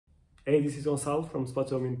Hey, this is Gonçalo from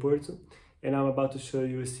Spotahome in Porto, and I'm about to show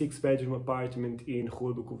you a 6-bedroom apartment in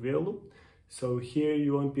Rua do Covelho. So here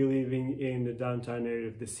you won't be living in the downtown area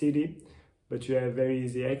of the city, but you have very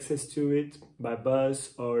easy access to it by bus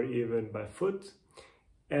or even by foot.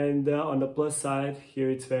 And on the plus side, here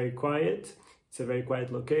it's very quiet. It's a very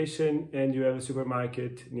quiet location, and you have a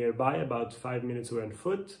supermarket nearby, about 5 minutes away on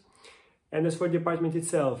foot. And as for the apartment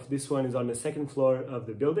itself, this one is on the second floor of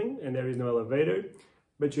the building and there is no elevator,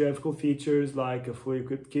 but you have cool features like a fully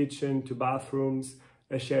equipped kitchen, 2 bathrooms,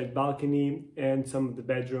 a shared balcony, and some of the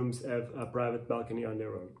bedrooms have a private balcony on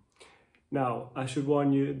their own. Now, I should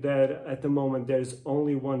warn you that at the moment there's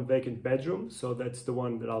only one vacant bedroom, so that's the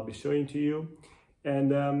one that I'll be showing to you.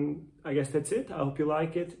 And I guess that's it. I hope you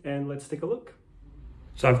like it, and let's take a look.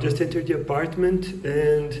 So I've just entered the apartment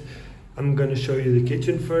and I'm gonna show you the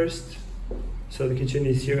kitchen first. So the kitchen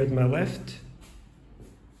is here at my left.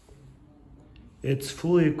 It's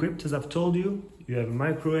fully equipped, as I've told you. You have a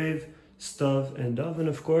microwave, stove and oven,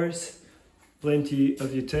 of course. Plenty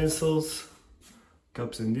of utensils,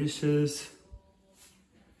 cups and dishes.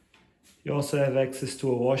 You also have access to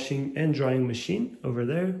a washing and drying machine over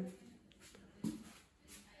there.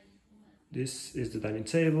 This is the dining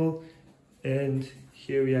table, and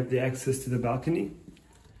here we have the access to the balcony.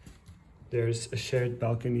 There's a shared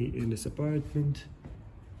balcony in this apartment.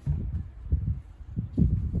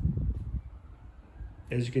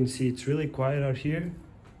 As you can see, it's really quiet out here.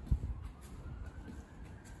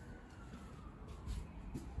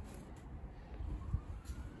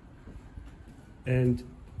 And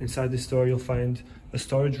inside this door you'll find a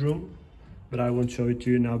storage room, but I won't show it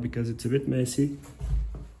to you now because it's a bit messy.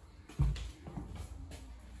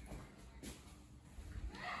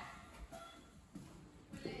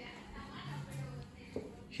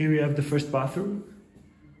 Here we have the first bathroom.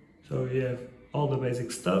 So you have all the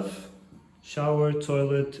basic stuff: shower,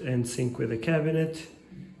 toilet and sink with a cabinet.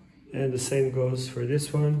 And the same goes for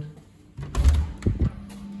this one.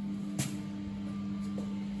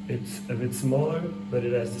 It's a bit smaller, but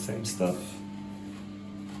it has the same stuff.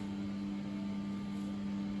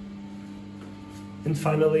 And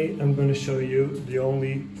finally, I'm going to show you the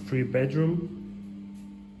only 3-bedroom.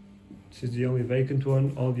 This is the only vacant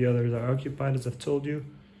one. All the others are occupied, as I've told you.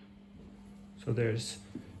 So there's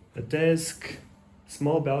a desk,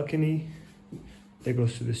 small balcony that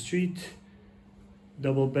goes to the street,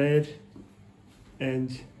 double bed,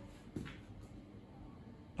 and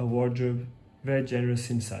a wardrobe very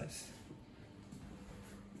generous in size.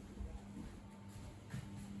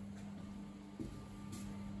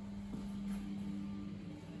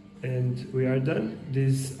 And we are done.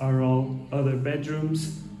 These are all other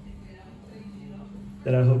bedrooms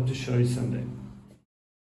that I hope to show you someday.